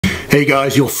Hey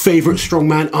guys, your favourite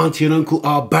strongman auntie and uncle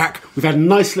are back. We've had a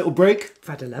nice little break. We've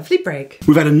had a lovely break.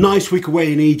 We've had a nice week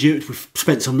away in Egypt. We've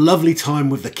spent some lovely time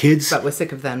with the kids. But we're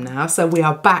sick of them now, so we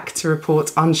are back to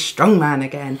report on Strongman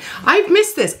again. I've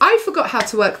missed this. I forgot how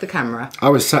to work the camera. I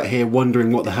was sat here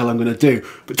wondering what the hell I'm going to do.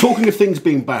 But talking of things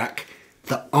being back,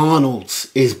 the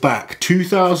Arnolds is back.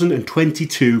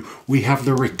 2022, we have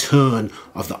the return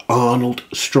of the Arnold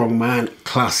Strongman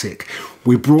Classic.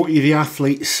 We brought you the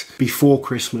athletes before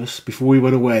Christmas, before we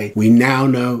went away. We now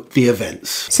know the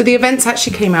events. So the events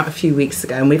actually came out a few weeks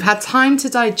ago and we've had time to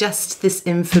digest this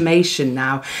information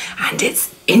now. And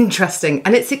it's interesting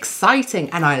and it's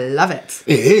exciting and I love it.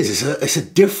 It is. It's a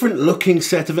different looking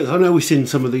set of events. I know we've seen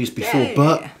some of these before,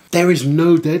 but there is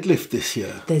no deadlift this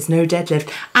year. There's no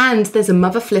deadlift. And there's a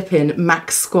mother flipping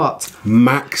max squat.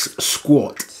 Max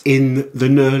squat. In the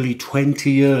nearly 20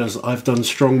 years I've done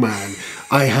strongman,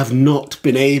 I have not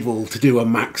been able to do a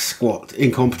max squat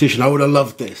in competition. I would have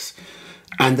loved this.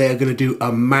 And they are going to do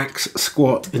a max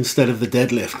squat instead of the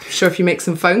deadlift. I'm sure if you make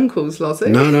some phone calls, Lozic.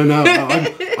 No.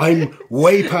 I'm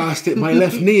way past it. My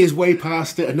left knee is way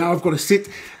past it. And now I've got to sit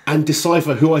and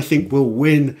decipher who I think will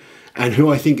win and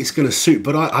who I think it's going to suit.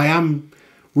 But I am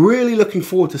really looking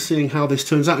forward to seeing how this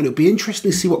turns out. And it'll be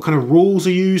interesting to see what kind of rules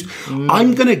are used.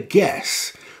 I'm going to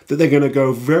guess that they're going to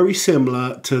go very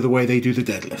similar to the way they do the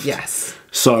deadlift. Yes.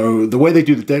 So the way they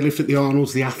do the deadlift at the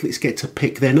Arnolds, the athletes get to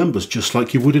pick their numbers, just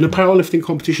like you would in a powerlifting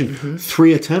competition.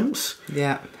 3 attempts.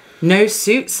 Yeah. No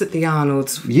suits at the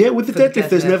Arnolds. Yeah, with the deadlift,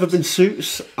 there's never been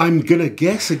suits. I'm going to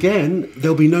guess, again,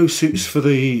 there'll be no suits for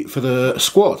the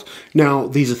squat. Now,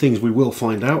 these are things we will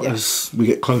find out as we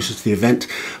get closer to the event,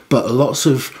 but lots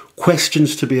of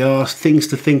questions to be asked, things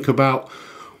to think about,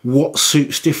 what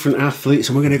suits different athletes,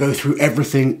 and we're going to go through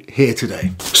everything here today.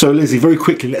 So Lizzie, very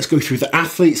quickly, let's go through the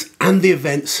athletes and the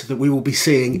events that we will be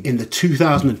seeing in the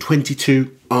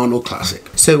 2022 Arnold Classic.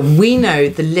 So we know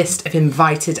the list of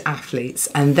invited athletes,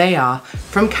 and they are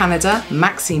from Canada,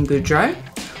 Maxime Boudreault,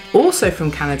 also from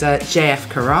Canada,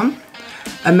 JF Caron,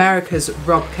 America's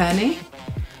Rob Kearney,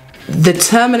 the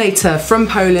Terminator from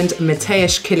Poland,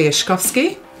 Mateusz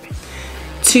Kieliszkowski,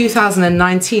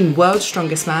 2019 World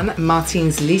Strongest Man,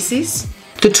 Martin's Licis.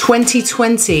 The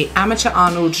 2020 Amateur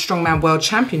Arnold Strongman World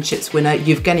Championships winner,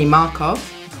 Evgeny Markov.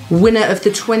 Winner of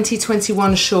the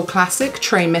 2021 Shore Classic,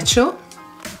 Trey Mitchell.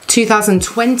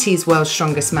 2020's World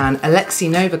Strongest Man, Oleksii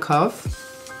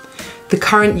Novikov. The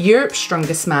current Europe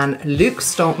Strongest Man, Luke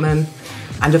Stoltman.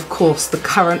 And of course, the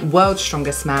current World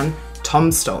Strongest Man,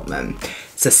 Tom Stoltman.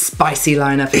 It's a spicy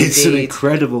lineup indeed. It's an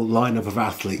incredible lineup of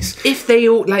athletes. If they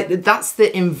all, that's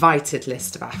the invited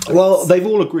list of athletes. Well, they've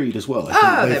all agreed as well.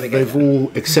 I think there we go. They've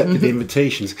all accepted the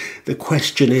invitations. The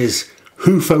question is,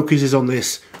 who focuses on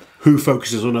this? Who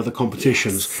focuses on other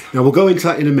competitions? Yes. Now, we'll go into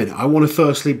that in a minute. I want to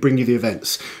firstly bring you the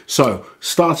events. So,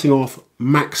 starting off,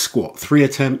 max squat, 3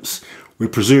 attempts. We're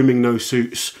presuming no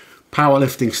suits,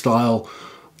 powerlifting style.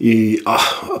 It's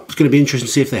going to be interesting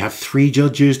to see if they have 3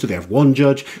 judges. Do they have 1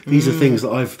 judge? These are things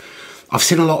that I've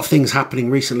seen a lot of things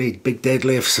happening recently. Big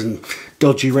deadlifts and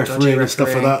dodgy refereeing and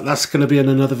stuff like that. That's going to be in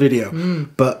another video.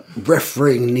 But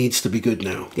refereeing needs to be good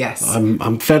now. Yes.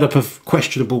 I'm fed up of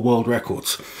questionable world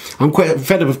records. I'm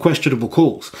fed up of questionable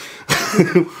calls.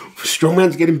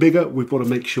 Strongman's getting bigger. We've got to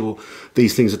make sure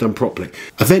these things are done properly.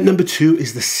 Event number 2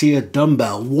 is the Cyr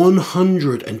Dumbbell.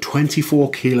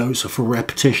 124 kilos for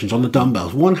repetitions on the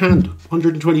dumbbells. One hand,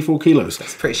 124 kilos.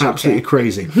 That's pretty shocking. Absolutely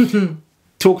crazy.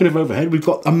 Talking of overhead, we've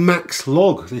got a max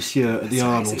log this year at the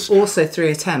Arnolds. Also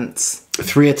 3 attempts.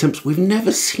 3 attempts. We've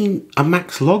never seen a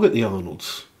max log at the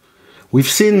Arnolds. We've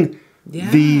seen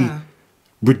the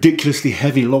ridiculously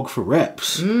heavy log for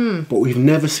reps, but we've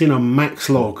never seen a max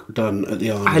log done at the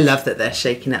Arnolds. I love that they're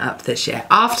shaking it up this year.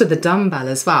 After the dumbbell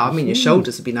as well. I mean, your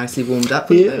shoulders would be nicely warmed up,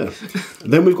 wouldn't they?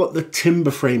 Then we've got the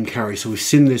timber frame carry. So we've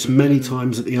seen this many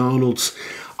times at the Arnolds.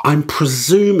 I'm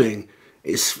presuming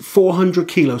it's 400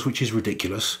 kilos, which is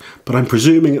ridiculous, but I'm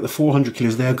presuming at the 400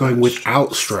 kilos they're going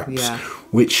without straps,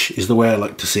 which is the way I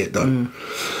like to see it done.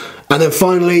 And then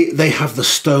finally, they have the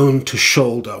stone to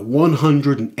shoulder,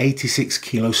 186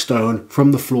 kilo stone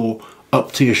from the floor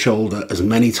up to your shoulder as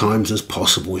many times as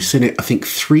possible. We've seen it, I think,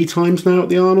 3 times now at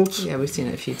the Arnolds. Yeah, we've seen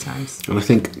it a few times. And I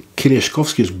think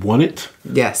Kieliszkowski has won it.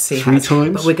 Yes, he has. 3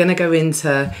 times. But we're going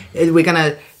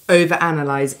to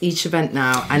overanalyze each event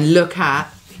now and look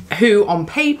at who on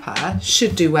paper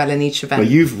should do well in each event. Well,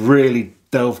 you've really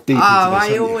delved deep into this,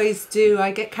 I always do.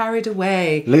 I get carried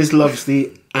away. Liz loves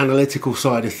the analytical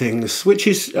side of things, which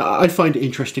is, I find it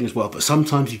interesting as well, but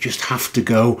sometimes you just have to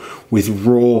go with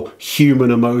raw human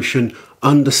emotion.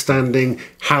 understanding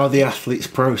how the athletes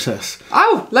process.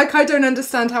 Oh, like I don't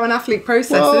understand how an athlete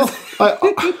processes.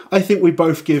 Well, I think we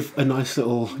both give a nice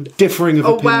little differing of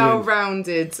opinion.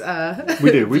 Well-rounded.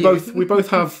 We do. We both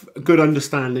have a good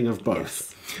understanding of both.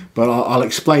 Yes. But I'll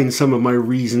explain some of my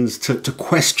reasons to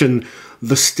question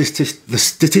the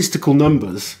statistical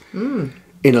numbers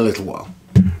in a little while.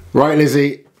 Right,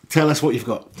 Lizzie, tell us what you've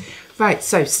got. Right,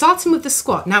 so starting with the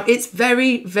squat. Now, it's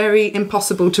very, very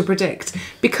impossible to predict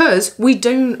because we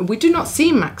do not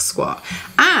see max squat.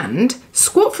 And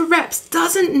squat for reps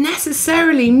doesn't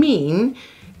necessarily mean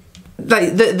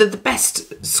like the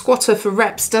best squatter for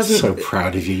reps doesn't... So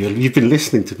proud of you. You've been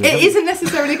listening to me. It isn't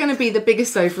necessarily going to be the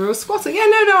biggest overall squatter. Yeah,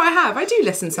 no, I have. I do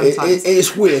listen sometimes.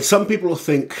 It's weird. Some people will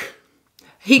think...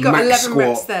 He got 11 squat,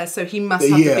 reps there, so he must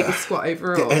have the biggest squat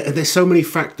overall. There's so many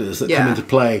factors that come into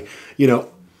play. You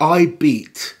know, I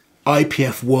beat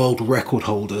IPF world record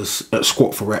holders at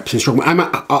squat for reps in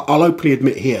strongman. I'll openly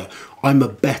admit here, I'm a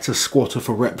better squatter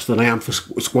for reps than I am for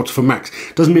squatter for max.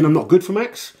 Doesn't mean I'm not good for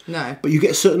max. No. But you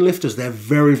get certain lifters, they're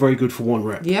very, very good for 1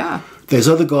 rep. Yeah. There's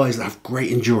other guys that have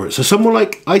great endurance. So someone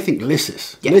like, I think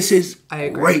Licis. Yes,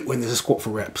 Licis, great when there's a squat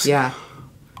for reps. Yeah.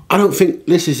 I don't think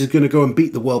Licis is going to go and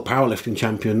beat the world powerlifting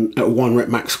champion at a 1 rep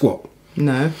max squat.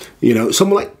 No. You know,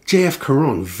 someone like JF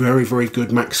Caron, very, very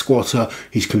good max squatter.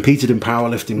 He's competed in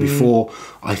powerlifting before.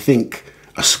 I think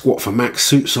a squat for max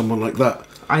suits someone like that.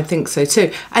 I think so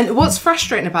too. And what's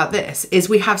frustrating about this is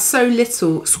we have so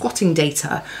little squatting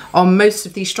data on most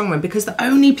of these strongmen because the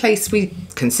only place we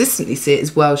consistently see it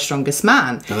is World's Strongest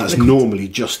Man. And that's normally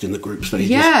just in the group stages.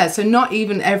 Yeah, so not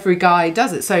even every guy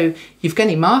does it. So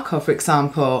Evgeny Markov, for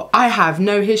example, I have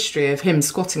no history of him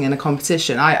squatting in a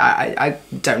competition. I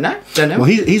don't know. Well,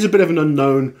 he's a bit of an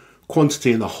unknown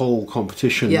quantity in the whole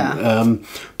competition. Yeah.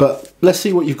 But let's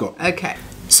see what you've got. Okay.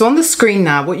 So on the screen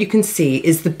now, what you can see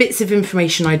is the bits of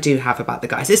information I do have about the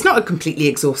guys. It's not a completely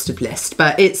exhaustive list,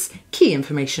 but it's key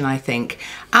information, I think.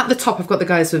 At the top, I've got the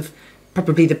guys with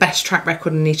probably the best track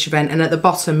record in each event, and at the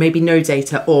bottom, maybe no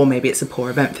data, or maybe it's a poor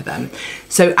event for them.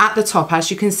 So at the top, as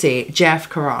you can see, JF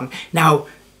Caron. Now,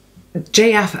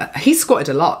 JF, he squatted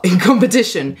a lot in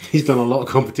competition. He's done a lot of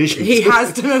competitions. He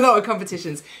has done a lot of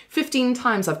competitions. 15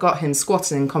 times I've got him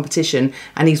squatting in competition,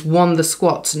 and he's won the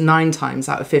squat 9 times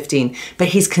out of 15, but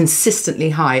he's consistently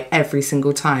high every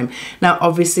single time. Now,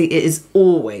 obviously, it is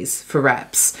always for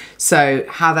reps. So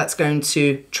how that's going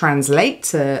to translate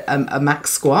to a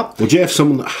max squat. Well, JF's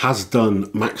someone that has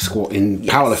done max squat in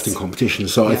powerlifting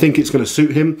competitions, so I think it's going to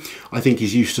suit him. I think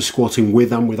he's used to squatting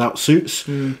with and without suits.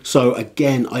 So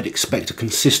again, I'd expect a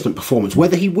consistent performance.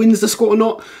 Whether he wins the squat or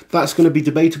not, that's going to be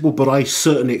debatable, but I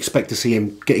certainly expect to see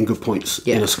him getting good points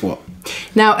in a squat.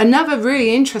 Now, another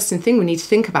really interesting thing we need to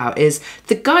think about is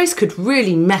the guys could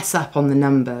really mess up on the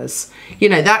numbers. You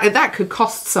know, that could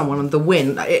cost someone the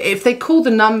win. If they call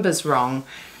the numbers wrong...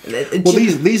 Well,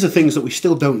 these are things that we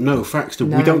still don't know. Facts that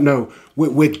we don't know.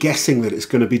 We're guessing that it's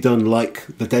going to be done like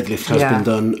the deadlift has been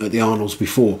done at the Arnolds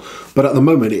before. But at the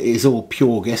moment, it is all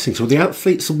pure guessing. So the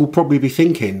athletes will probably be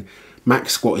thinking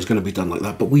max squat is going to be done like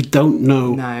that, but we don't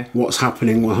know what's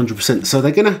happening 100%.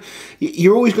 So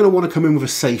you're always going to want to come in with a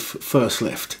safe first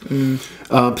lift,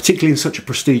 particularly in such a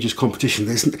prestigious competition.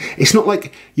 It's not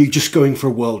like you're just going for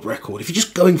a world record. If you're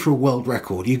just going for a world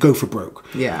record, you go for broke.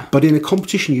 Yeah. But in a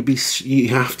competition, you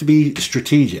have to be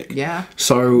strategic. Yeah.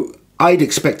 So I'd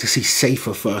expect to see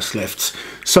safer first lifts,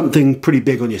 something pretty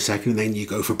big on your second, and then you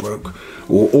go for broke,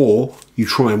 or you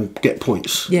try and get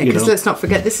points. Yeah, because let's not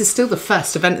forget, this is still the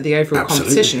first event of the overall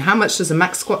competition. How much does a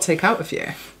max squat take out of you?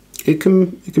 It can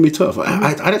be tough.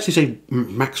 I'd actually say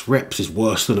max reps is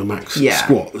worse than a max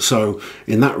squat. So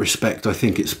in that respect, I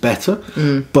think it's better.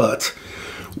 But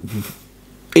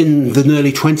in the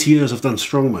nearly 20 years I've done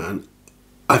strongman,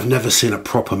 I've never seen a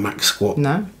proper max squat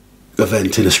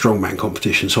event in a strongman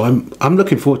competition, so I'm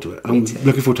looking forward to it. I'm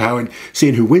looking forward to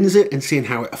seeing who wins it and seeing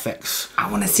how it affects.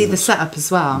 I want to see the setup as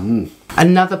well.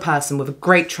 Another person with a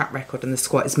great track record in the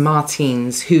squat is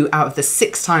Martins, who out of the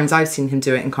 6 times I've seen him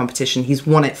do it in competition, he's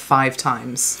won it 5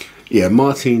 times. Yeah,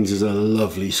 Martins is a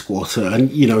lovely squatter,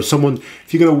 and you know, someone,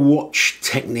 if you're going to watch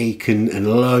technique and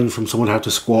learn from someone how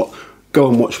to squat, go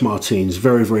and watch Martins.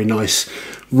 Very, very nice,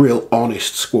 real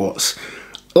honest squats.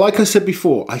 Like I said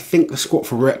before, I think the squat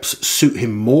for reps suit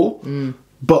him more,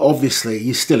 but obviously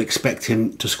you still expect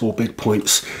him to score big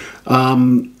points.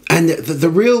 And the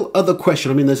real other question,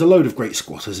 I mean, there's a load of great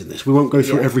squatters in this. We won't go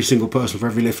through every single person for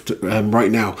every lift right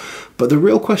now, but the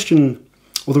real question,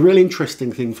 or the really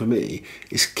interesting thing for me,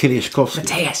 is Kieliszkowski.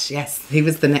 Mateusz, yes, he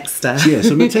was the next. So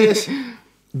Mateusz,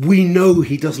 we know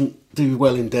he doesn't do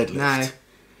well in deadlift. No.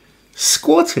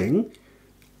 Squatting,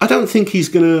 I don't think he's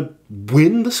going to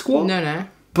win the squat. No.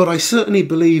 But I certainly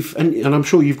believe, and I'm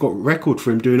sure you've got record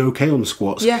for him doing okay on the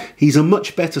squats. Yeah. He's a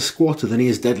much better squatter than he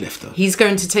is deadlifter. He's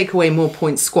going to take away more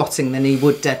points squatting than he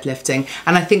would deadlifting.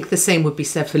 And I think the same would be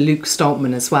said for Luke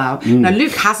Stoltman as well. Now,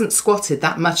 Luke hasn't squatted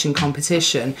that much in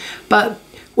competition, but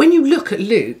when you look at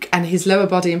Luke and his lower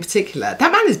body in particular,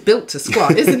 that man is built to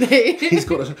squat, isn't he? He's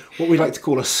got what we like to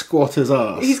call a squatter's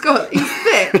ass. He's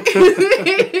thick.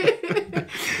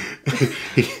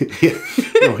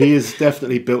 No, he is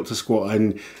definitely built to squat,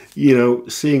 and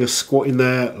seeing a squat in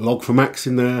there, log for max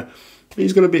in there,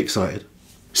 he's going to be excited.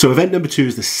 So event number 2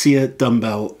 is the Cyr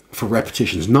Dumbbell for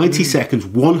repetitions. 90 seconds,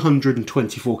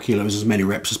 124 kilos, as many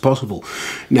reps as possible.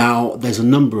 Now, there's a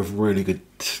number of really good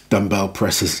dumbbell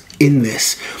presses in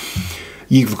this.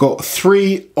 You've got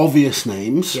 3 obvious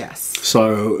names. Yes.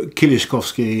 So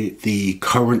Kieliszkowski, the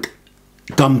current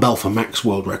dumbbell for max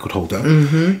world record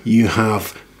holder. You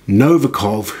have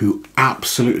Novikov, who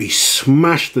absolutely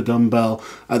smashed the dumbbell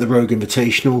at the Rogue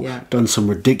Invitational, done some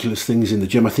ridiculous things in the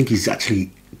gym. I think he's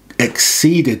actually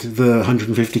exceeded the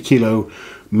 150 kilo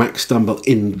max dumbbell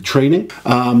in training.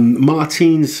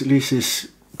 Martins Licis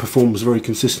performs very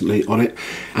consistently on it,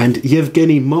 and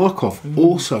Evgeny Markov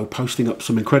also posting up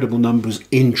some incredible numbers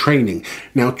in training.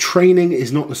 Now, training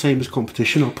is not the same as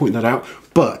competition, I'll point that out,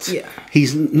 but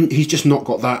he's just not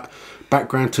got that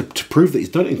background to prove that he's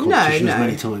done it in competition as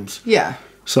many times. Yeah.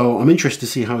 So I'm interested to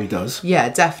see how he does. Yeah,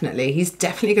 definitely. He's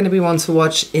definitely going to be one to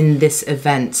watch in this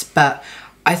event, but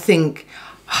I think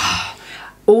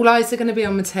all eyes are going to be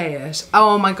on Mateusz.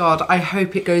 Oh my God, I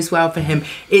hope it goes well for him.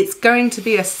 It's going to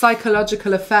be a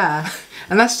psychological affair,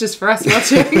 and that's just for us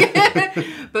watching it.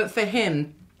 But for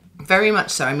him, very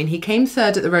much so. I mean, he came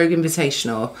 3rd at the Rogue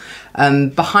Invitational,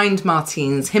 behind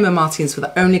Martins. Him and Martins were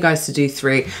the only guys to do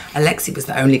 3. Oleksii was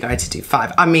the only guy to do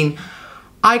 5. I mean,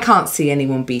 I can't see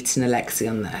anyone beating Oleksii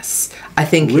on this. I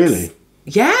think really?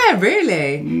 Yeah,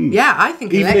 really. Yeah, I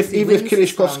think even if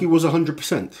Kieliszkowski was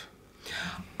 100%.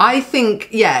 I think,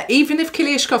 even if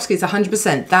Kieliszkowski is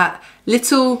 100%, that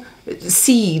little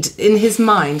seed in his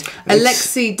mind,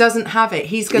 Oleksii doesn't have it.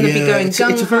 He's going to be going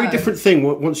gung-ho. It's a very different thing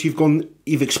once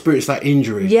you've experienced that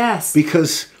injury. Yes.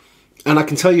 Because, and I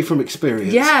can tell you from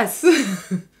experience. Yes.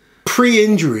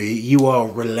 Pre-injury, you are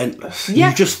relentless.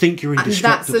 Yeah. You just think you're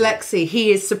indestructible. And that's Oleksii.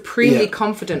 He is supremely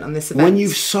confident on this event. When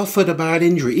you've suffered a bad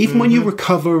injury, even when you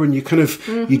recover and you kind of,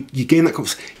 you gain that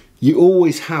confidence, you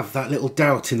always have that little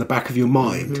doubt in the back of your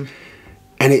mind.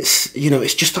 And it's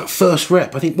just that first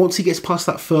rep. I think once he gets past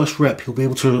that first rep, he'll be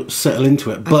able to settle into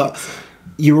it. But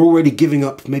you're already giving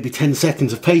up maybe 10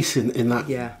 seconds of pace in that.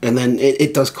 Yeah. And then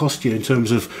it does cost you in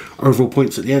terms of overall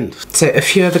points at the end. So a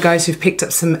few other guys who've picked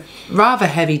up some rather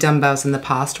heavy dumbbells in the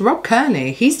past. Rob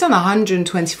Kearney, he's done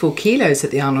 124 kilos at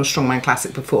the Arnold Strongman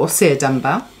Classic before, Cyr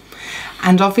Dumbbell.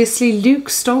 And obviously Luke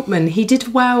Stoltman, he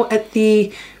did well at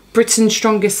the Britain's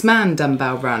Strongest Man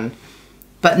dumbbell run,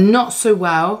 but not so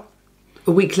well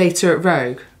a week later at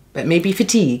Rogue, but maybe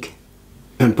fatigue.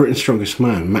 And Britain's Strongest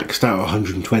Man maxed out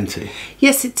 120.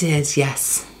 Yes, it did,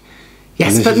 yes.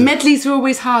 Yes, but medleys are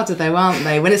always harder though, aren't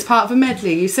they? When it's part of a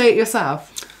medley, you say it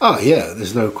yourself. Oh yeah,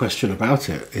 there's no question about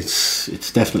it.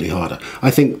 It's definitely harder.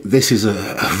 I think this is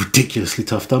a ridiculously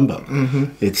tough dumbbell.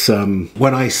 It's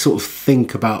when I sort of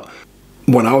think about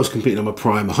when I was competing on my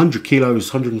prime, 100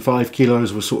 kilos, 105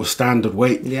 kilos was sort of standard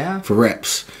weight for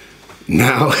reps.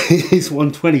 Now it's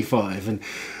 125, and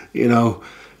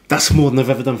that's more than I've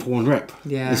ever done for one rep.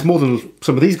 Yeah, it's more than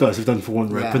some of these guys have done for one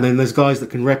rep, and then there's guys that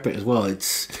can rep it as well.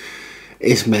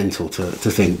 It's mental to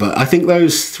think, but I think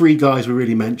those 3 guys were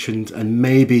really mentioned, and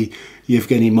maybe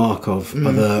Evgeny Markov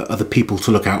are the people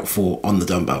to look out for on the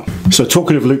dumbbell. So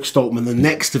talking of Luke Stoltman, the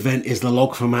next event is the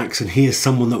log for max, and he is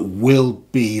someone that will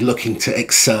be looking to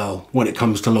excel when it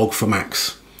comes to log for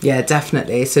max. Yeah,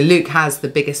 definitely. So Luke has the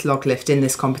biggest log lift in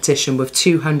this competition with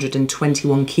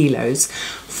 221 kilos,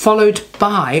 followed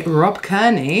by Rob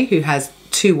Kearney, who has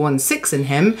 216 in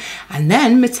him, and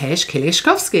then Mateusz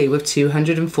Kieliszkowski with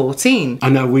 214. I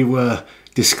know we were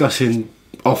discussing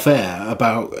off air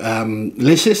about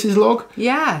Licis' log.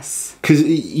 Yes. Because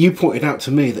you pointed out to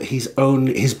me that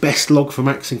his best log for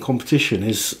max in competition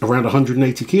is around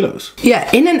 180 kilos. Yeah,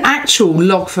 in an actual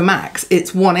log for max,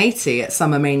 it's 180 at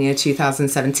Summer Mania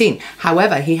 2017.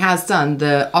 However, he has done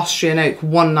the Austrian Oak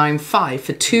 195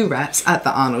 for 2 reps at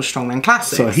the Arnold Strongman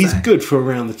Classic. So he's good for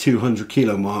around the 200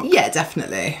 kilo mark. Yeah,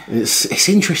 definitely. It's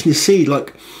interesting to see,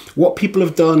 like, what people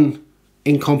have done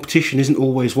in competition isn't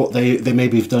always what they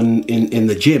maybe have done in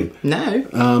the gym. No.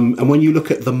 And when you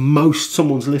look at the most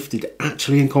someone's lifted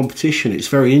actually in competition, it's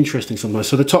very interesting sometimes.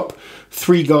 So the top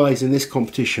 3 guys in this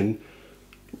competition,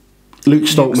 Luke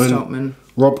Stoltman,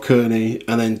 Rob Kearney,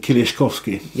 and then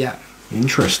Kieliszkowski. Yeah.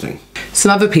 Interesting.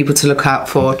 Some other people to look out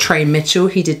for: Trey Mitchell,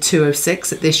 he did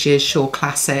 206 at this year's Shore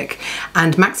Classic,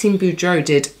 and Maxime Boudreault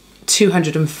did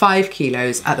 205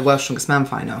 kilos at the World's Strongest Man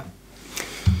final.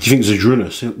 Do you think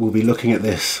Zadrunas will be looking at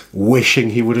this,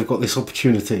 wishing he would have got this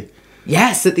opportunity?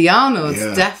 Yes, at the Arnolds,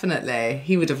 definitely.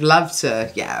 He would have loved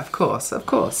to. Yeah, of course.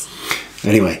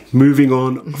 Anyway, moving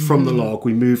on from the log,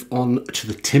 we move on to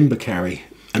the timber carry,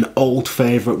 an old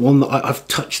favourite, one that I've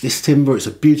touched this timber. It's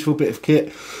a beautiful bit of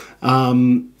kit,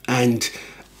 and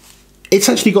it's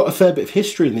actually got a fair bit of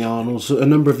history in the Arnolds. A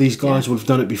number of these guys would have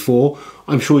done it before.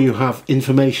 I'm sure you have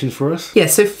information for us. Yeah,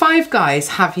 so 5 guys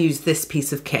have used this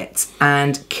piece of kit,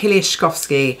 and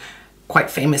Kieliszkowski quite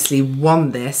famously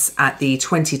won this at the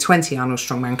 2020 Arnold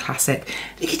Strongman Classic.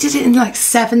 I think he did it in like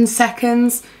 7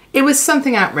 seconds. It was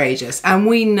something outrageous, and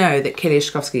we know that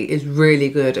Kieliszkowski is really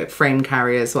good at frame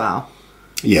carry as well.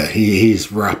 Yeah,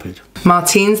 he's rapid.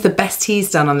 Martins, the best he's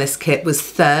done on this kit was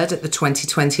 3rd at the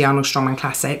 2020 Arnold Strongman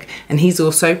Classic, and he's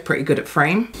also pretty good at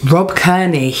frame. Rob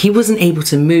Kearney, he wasn't able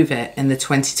to move it in the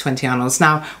 2020 Arnolds.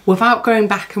 Now, without going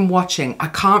back and watching, I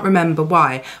can't remember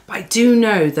why, but I do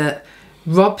know that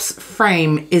Rob's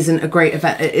frame isn't a great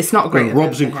event. It's not a great event.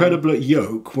 Rob's incredible at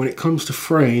yoke. When it comes to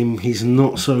frame, he's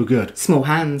not so good. Small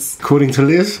hands. According to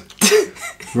Liz,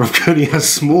 Rob Kearney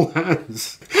has small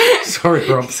hands. Sorry,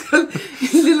 Rob.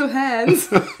 Little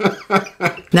hands.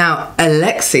 Now,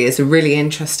 Oleksii is a really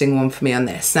interesting one for me on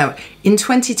this. Now, in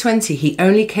 2020, he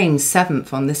only came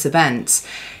 7th on this event.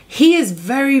 He is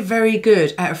very, very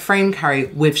good at a frame carry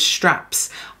with straps.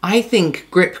 I think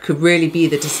grip could really be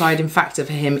the deciding factor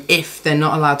for him if they're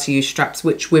not allowed to use straps,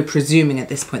 which we're presuming at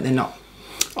this point they're not.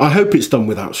 I hope it's done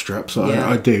without straps.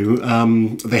 I do.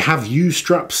 They have used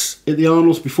straps at the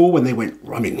Arnolds before when they went,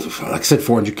 I mean, like I said,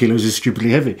 400 kilos is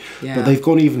stupidly heavy. Yeah. But they've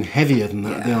gone even heavier than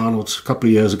that at the Arnolds a couple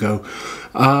of years ago.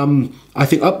 I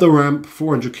think up the ramp,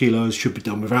 400 kilos should be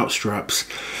done without straps.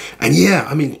 And yeah,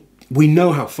 I mean, we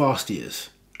know how fast he is.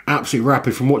 Absolutely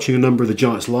rapid. From watching a number of the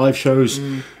Giants live shows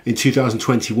in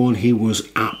 2021, he was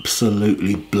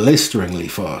absolutely blisteringly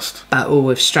fast. All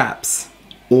with straps.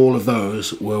 All of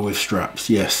those were with straps,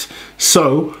 yes.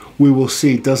 So we will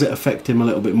see, does it affect him a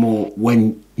little bit more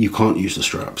when you can't use the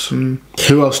straps? Who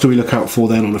else do we look out for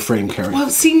then on a frame carry? Well,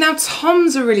 see, now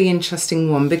Tom's a really interesting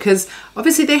one, because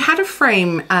obviously they had a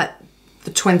frame at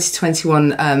the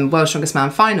 2021 World's Strongest Man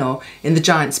final in the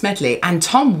Giants medley, and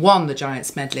Tom won the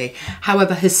Giants medley.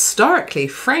 However, historically,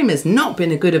 frame has not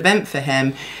been a good event for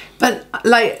him. But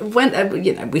like when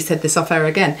you know, we said this off air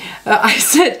again. I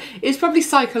said it's probably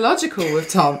psychological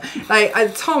with Tom. Like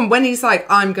Tom, when he's like,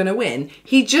 "I'm going to win,"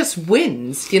 he just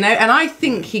wins, you know. And I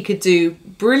think he could do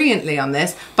brilliantly on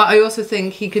this, but I also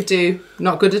think he could do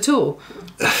not good at all.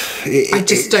 I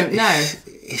just don't know.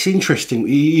 It's interesting.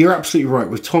 You're absolutely right.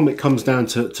 With Tom, it comes down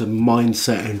to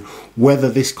mindset and whether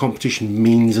this competition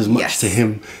means as much to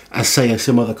him as, say,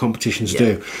 some other competitions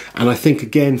do. And I think,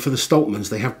 again, for the Stoltmans,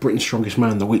 they have Britain's Strongest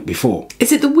Man the week before.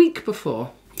 Is it the week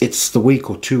before? It's the week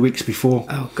or 2 weeks before.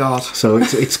 Oh, God. So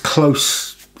it's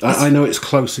close. I know it's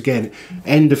close again.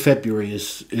 End of February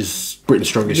is Britain's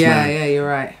Strongest Man. Yeah, you're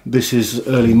right. This is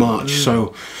early March.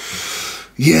 So,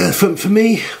 yeah, for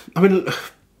me, I mean,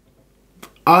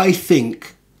 I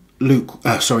think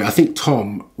I think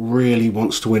Tom really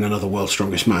wants to win another World's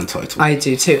Strongest Man title. I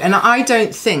do too. And I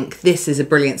don't think this is a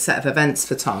brilliant set of events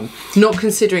for Tom, not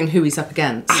considering who he's up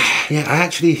against. Yeah, I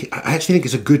actually think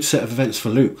it's a good set of events for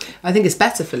Luke. I think it's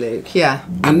better for Luke, yeah.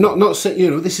 And not say,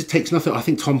 you know, takes nothing. I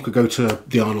think Tom could go to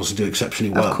the Arnolds and do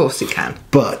exceptionally well. Of course he can.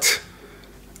 But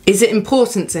is it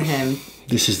important to him?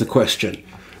 This is the question.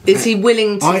 Is he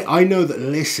willing to... I know that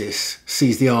Licis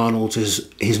sees the Arnolds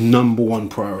as his #1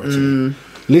 priority.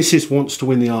 Licis wants to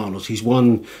win the Arnolds. He's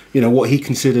won, you know, what he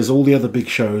considers all the other big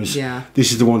shows. Yeah.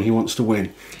 This is the one he wants to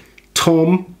win.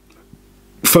 Tom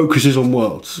focuses on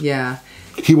Worlds. Yeah.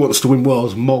 He wants to win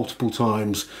Worlds multiple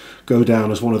times, go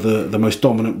down as one of the most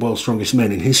dominant World's Strongest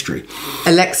Men in history.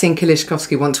 Oleksii and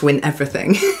Kieliszkowski want to win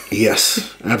everything.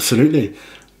 Yes, absolutely.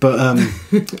 But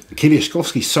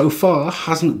Kieliszkowski so far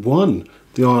hasn't won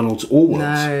the Arnolds or Worlds.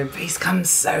 No, but he's come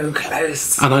so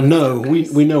close. And I know,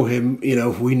 we know him, you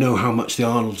know, we know how much the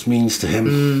Arnolds means to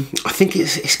him. I think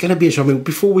it's going to be interesting. I mean,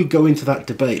 before we go into that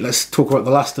debate, let's talk about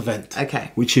the last event.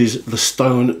 Okay. Which is the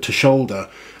stone to shoulder.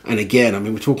 And again, I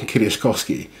mean, we're talking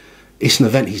Kieliszkowski. It's an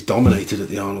event he's dominated at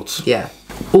the Arnolds. Yeah.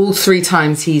 All 3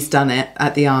 times he's done it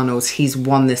at the Arnolds, he's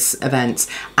won this event.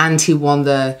 And he won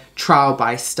the trial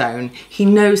by stone. He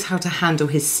knows how to handle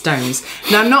his stones.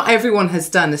 Now, not everyone has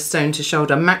done a stone to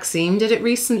shoulder. Maxime did it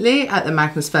recently at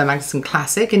the Cyr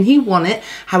Classic, and he won it.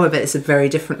 However, it's a very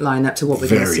different lineup to what we're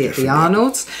going to see at the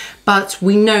Arnolds. But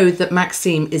we know that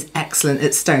Maxime is excellent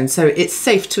at stones, so it's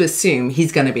safe to assume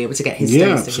he's going to be able to get his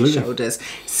stones to his shoulders.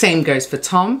 Same goes for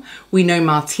Tom. We know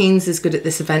Martins is good at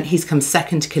this event. He's come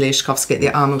second to Kieliszkowski at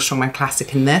the Arnold Strongman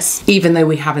Classic in this. Even though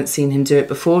we haven't seen him do it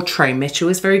before, Trey Mitchell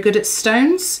is very good at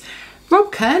stones.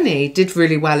 Rob Kearney did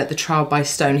really well at the trial by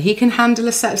stone. He can handle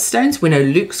a set of stones. We know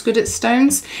Luke's good at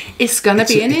stones. It's going to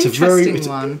be an interesting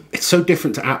one. It's so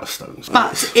different to Atlas stones.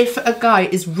 But if a guy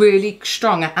is really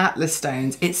strong at Atlas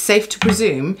stones, it's safe to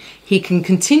presume he can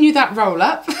continue that roll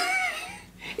up.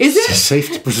 Is it? It's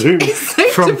safe to presume. It's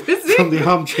safe from, to presume. from the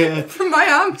armchair. From my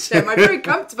armchair, my very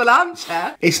comfortable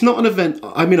armchair. It's not an event.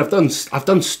 I mean, I've done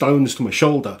stones to my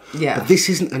shoulder. Yeah. But this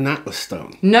isn't an Atlas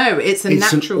stone. No, it's a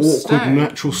natural stone. It's an awkward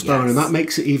natural stone, and that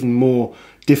makes it even more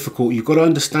difficult. You've got to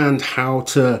understand how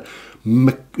to,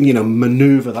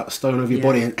 maneuver that stone over your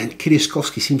body, and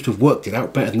Kieliszkowski seems to have worked it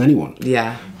out better than anyone.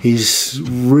 Yeah. He's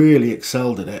really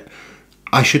excelled at it.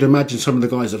 I should imagine some of the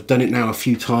guys that have done it now a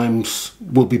few times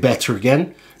will be better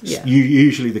again. Yeah.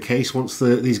 Usually the case. Once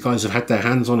these guys have had their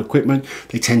hands on equipment,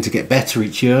 they tend to get better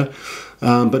each year.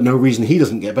 But no reason he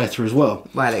doesn't get better as well.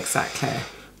 Well, exactly.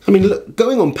 I mean, look,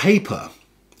 going on paper,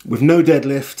 with no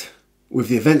deadlift, with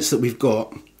the events that we've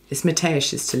got... It's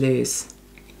Mateusz's to lose.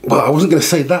 Well, I wasn't going to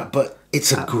say that, but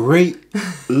it's a great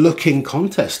looking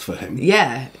contest for him.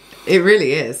 Yeah, it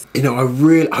really is. You know, I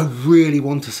really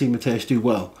want to see Mateusz do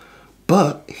well.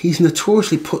 But he's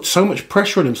notoriously put so much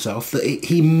pressure on himself that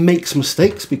he makes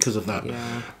mistakes because of that.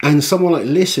 Yeah. And someone like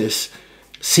Licis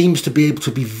seems to be able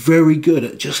to be very good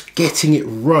at just getting it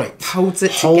right. Holds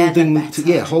it together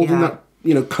better. Holding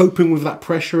that, coping with that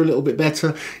pressure a little bit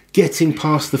better, getting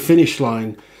past the finish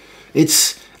line.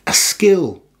 It's a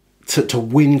skill to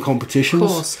win competitions. Of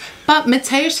course. But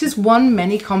Mateusz has won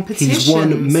many competitions. He's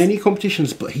won many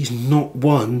competitions, but he's not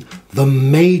won the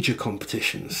major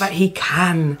competitions. But he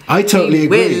can. I totally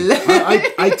agree. Will.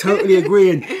 I totally agree,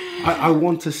 and I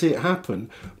want to see it happen.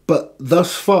 But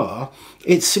thus far,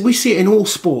 we see it in all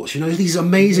sports. These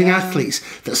amazing athletes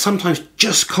that sometimes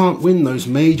just can't win those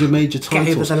major titles. Get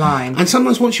over the line. And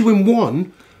sometimes once you win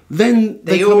one, then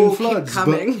they come all in floods. keep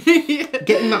coming. But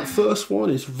getting that first one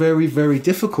is very, very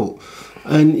difficult.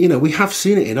 And, we have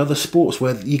seen it in other sports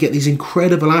where you get these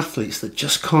incredible athletes that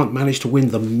just can't manage to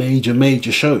win the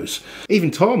major shows.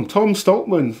 Even Tom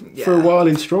Stoltman, for a while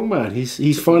in Strongman,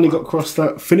 he's finally got across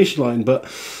that finish line.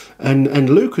 And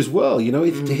Luke as well, he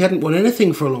hadn't won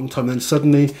anything for a long time, then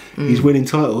suddenly he's winning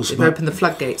titles. They've opened the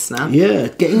floodgates now. Yeah,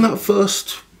 getting that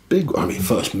first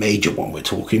major one we're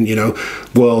talking,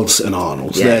 Worlds and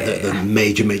Arnolds. They're the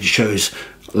major shows.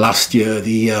 Last year,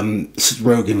 the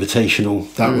Rogue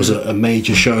Invitational, that was a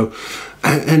major show.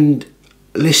 And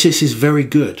Licis is very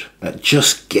good at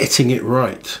just getting it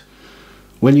right.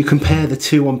 When you compare the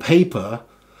two on paper,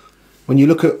 when you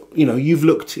look at, you've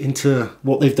looked into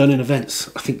what they've done in events,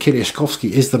 I think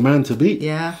Kieliszkowski is the man to beat.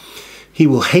 Yeah. He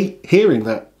will hate hearing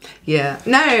that. Yeah.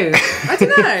 No, I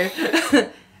don't know.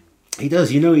 He does,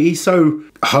 he's so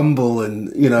humble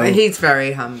and, He's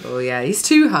very humble, yeah. He's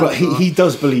too humble. But he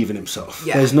does believe in himself.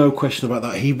 Yeah. There's no question about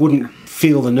that. He wouldn't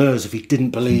feel the nerves if he didn't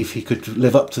believe he could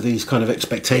live up to these kind of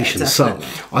expectations. So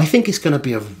I think it's going to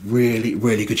be a really,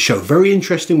 really good show. Very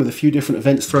interesting with a few different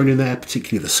events thrown in there,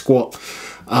 particularly the squat.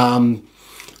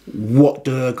 What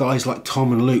do guys like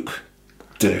Tom and Luke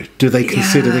do? Do they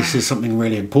consider this as something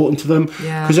really important to them?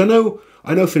 Because I know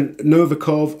for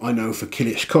Novikov, I know for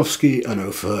Kieliszkowski, I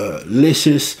know for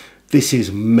Licis, this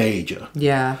is major.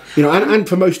 Yeah. And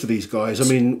for most of these guys, I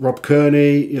mean, Rob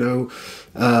Kearney,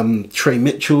 Trey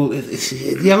Mitchell,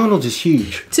 the Arnold is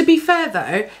huge. To be fair,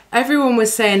 though, everyone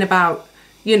was saying about,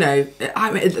 the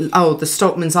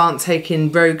Stoltmans aren't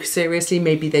taking Rogue seriously,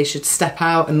 maybe they should step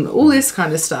out and all this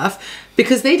kind of stuff,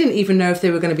 because they didn't even know if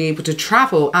they were going to be able to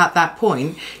travel at that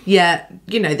point. Yet,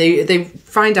 they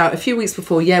find out a few weeks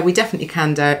before, we definitely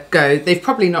can go. They've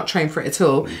probably not trained for it at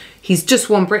all. He's just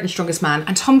won Britain's Strongest Man,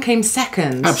 and Tom came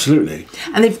second. Absolutely.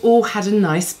 And they've all had a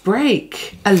nice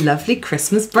break. A lovely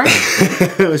Christmas break.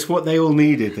 It's what they all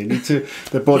needed. They need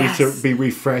their body to be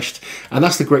refreshed. And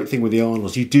that's the great thing with the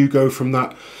Arnolds. You do go from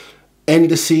that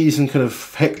end of season kind of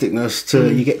hecticness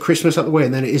to you get Christmas out of the way,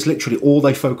 and then it is literally all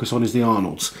they focus on is the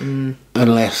Arnolds.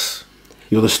 Unless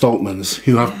you're the Stoltmans,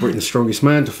 who have Britain's Strongest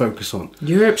Man to focus on.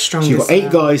 Europe's Strongest Man. So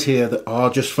you've got 8 guys here that are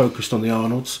just focused on the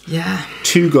Arnolds. Yeah.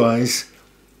 2 guys,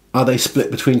 are they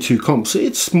split between 2 comps?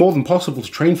 It's more than possible to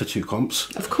train for 2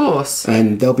 comps. Of course.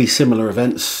 And there'll be similar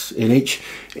events in each.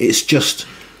 It's just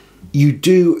you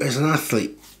do, as an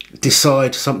athlete,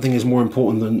 decide something is more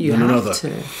important than another.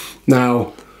 To.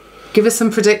 Now, give us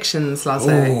some predictions, Lasse.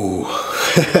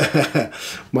 Oh,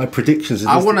 my predictions.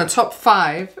 I want a top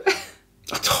 5.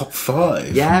 A top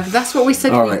 5? Yeah, that's what we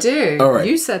said we do. All right.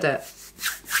 You said it.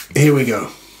 Here we go.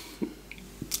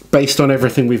 Based on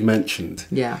everything we've mentioned.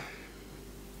 Yeah.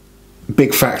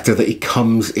 Big factor that he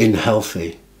comes in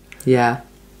healthy. Yeah.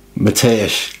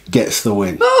 Mateusz gets the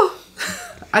win. Oh,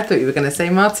 I thought you were going to say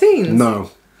Martins.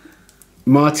 No.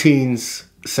 Martins,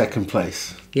 second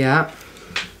place. Yeah.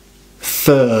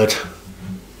 Third,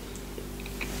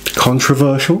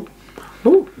 controversial.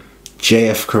 Ooh.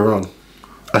 JF Caron.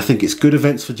 I think it's good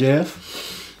events for JF.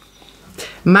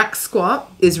 Max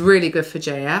squat is really good for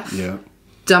JF. Yeah.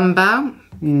 Dumbbell,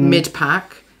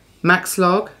 mid-pack. Max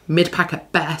log, mid-pack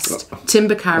at best.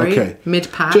 Timber carry,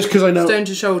 mid-pack. Just because I know... Stone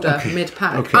to shoulder,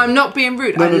 mid-pack. Okay. I'm not being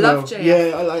rude. I love JF.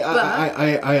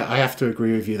 Yeah, I have to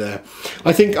agree with you there.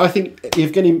 I think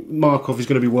Evgeny Markov is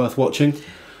going to be worth watching.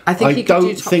 I think he could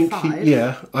do top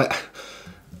 5.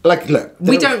 Look,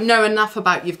 we don't know enough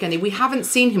about Evgeny. We haven't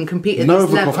seen him compete at this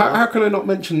level. How can I not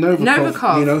mention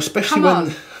Novikov? You know, especially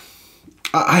when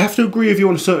I have to agree with you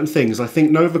on certain things. I think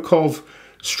Novikov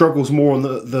struggles more on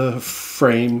the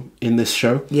frame in this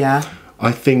show. Yeah.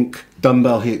 I think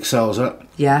dumbbell he excels at.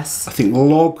 Yes. I think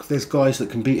log, there's guys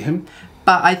that can beat him.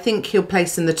 But I think he'll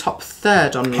place in the top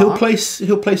 3rd on log.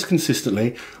 He'll place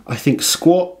consistently. I think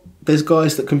squat, there's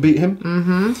guys that can beat him.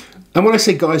 Mm-hmm. And when I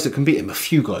say guys that can beat him, a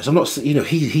few guys. I'm not,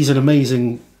 he's an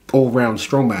amazing all-round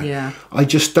strongman. Yeah. I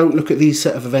just don't look at these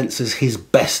set of events as his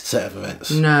best set of events.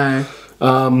 No.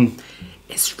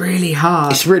 It's really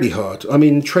hard. It's really hard. I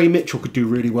mean, Trey Mitchell could do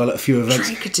really well at a few events.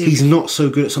 He's not so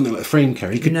good at something like frame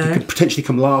carry. He could potentially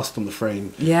come last on the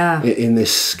frame. Yeah. In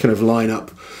this kind of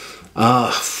lineup.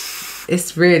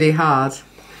 It's really hard.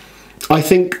 I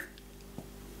think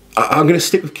I'm going to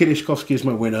stick with Kieliszkowski as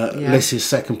my winner. Yeah. Licis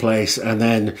second place, and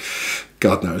then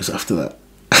God knows after that.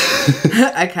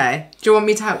 Okay. Do you want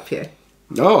me to help you?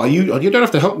 Oh, you don't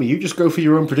have to help me. You just go for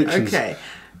your own predictions. Okay.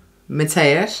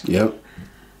 Mateusz. Yep.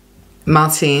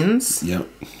 Martins. Yep.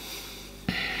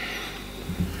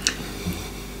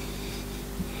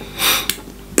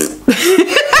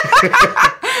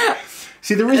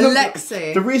 See, the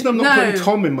reason I'm not putting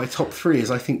Tom in my top 3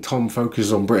 is I think Tom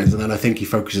focuses on Britain's, and then I think he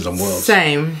focuses on Worlds.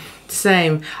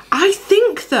 Same. I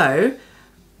think, though,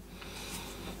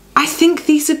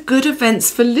 these are good events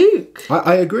for Luke.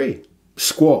 I agree.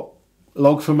 Squat,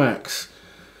 log for Max.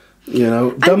 You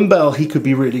know, dumbbell he could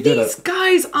be really good at. These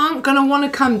guys aren't going to want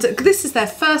to come to... This is their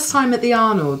first time at the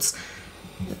Arnolds.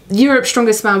 Europe's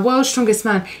strongest man, world's strongest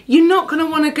man. You're not going to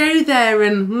want to go there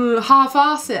and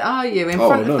half-arse it, are you? In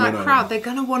front of that crowd. They're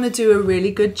going to want to do a really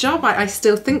good job. I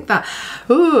still think that.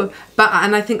 And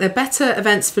I think they're better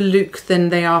events for Luke than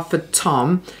they are for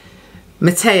Tom.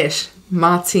 Mateusz,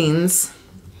 Martins.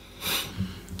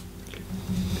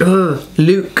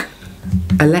 Luke,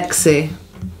 Oleksii.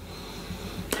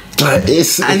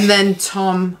 And then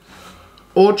Tom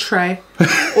or Trey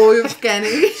or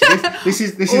Evgeny. This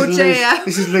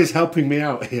is Liz helping me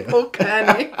out here. Or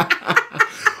Kearney.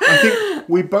 I think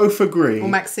we both agree. Or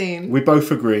Maxime. We both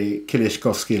agree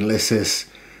Kieliszkowski and Licis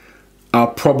are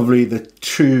probably the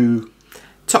 2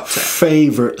 top 2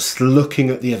 favourites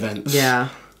looking at the events. Yeah.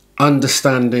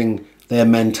 Understanding their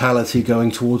mentality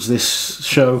going towards this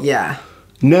show. Yeah.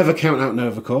 Never count out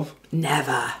Novikov.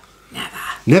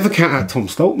 Never count out Tom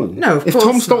Stoltman. No, of course If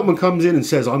Tom not. Stoltman comes in and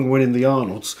says, I'm winning the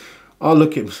Arnolds, I'll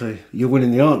look at him and say, you're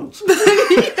winning the Arnolds.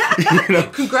 You know?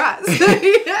 Congrats.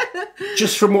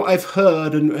 Just from what I've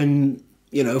heard and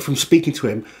you know, from speaking to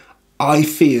him, I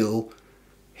feel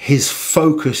his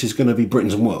focus is going to be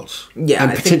Britain's and Worlds. Yeah,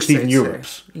 and I potentially think even so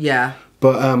Europe's. Too. Yeah.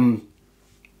 But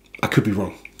I could be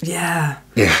wrong. Yeah.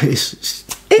 Yeah, it's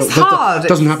hard. It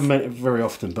doesn't happen very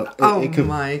often, but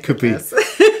it could be.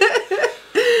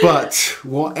 But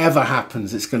whatever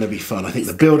happens, it's going to be fun. I think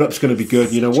the build-up's going to be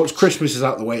good. You know, once Christmas is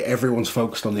out the way, everyone's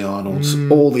focused on the Arnolds.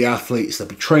 All the athletes, they'll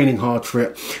be training hard for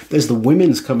it. There's the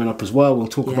women's coming up as well. We'll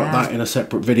talk about that in a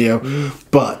separate video.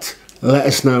 But let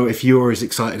us know if you're as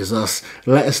excited as us.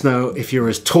 Let us know if you're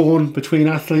as torn between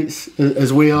athletes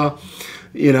as we are.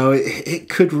 You know, it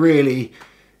could really...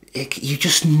 you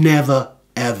just never,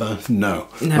 ever know.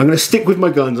 No. I'm going to stick with my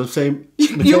guns. I'm saying...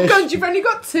 Your guns, you've only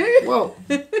got 2. Well...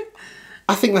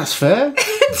 I think that's fair.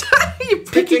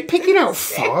 Picking out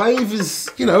 5 is,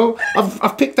 you know,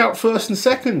 I've picked out first and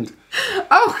second.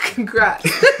 Oh, congrats.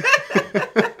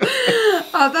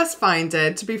 Oh, that's fine,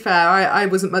 Dad. To be fair, I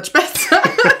wasn't much better.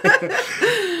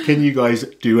 Can you guys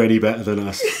do any better than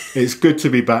us? It's good to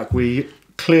be back. We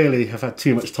clearly have had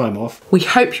too much time off. We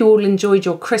hope you all enjoyed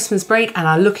your Christmas break and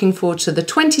are looking forward to the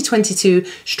 2022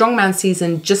 Strongman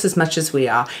season just as much as we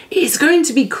are. It's going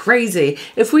to be crazy.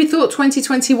 If we thought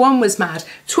 2021 was mad,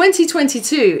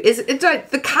 2022 is,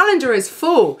 the calendar is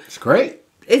full. It's great.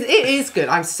 It is good.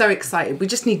 I'm so excited. We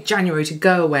just need January to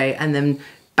go away and then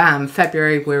bam,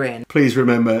 February we're in. Please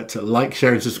remember to like,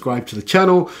 share and subscribe to the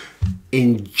channel.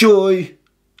 Enjoy.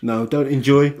 No, don't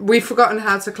enjoy. We've forgotten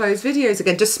how to close videos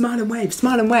again. Just smile and wave,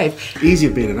 smile and wave.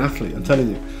 Easier being an athlete, I'm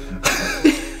telling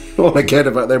you. All I cared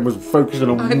about then was focusing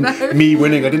on me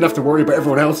winning. I didn't have to worry about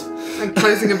everyone else. And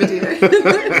closing a video.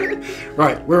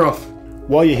 Right, we're off.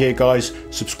 While you're here, guys,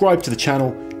 subscribe to the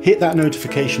channel. Hit that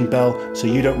notification bell so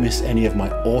you don't miss any of my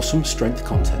awesome strength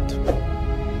content.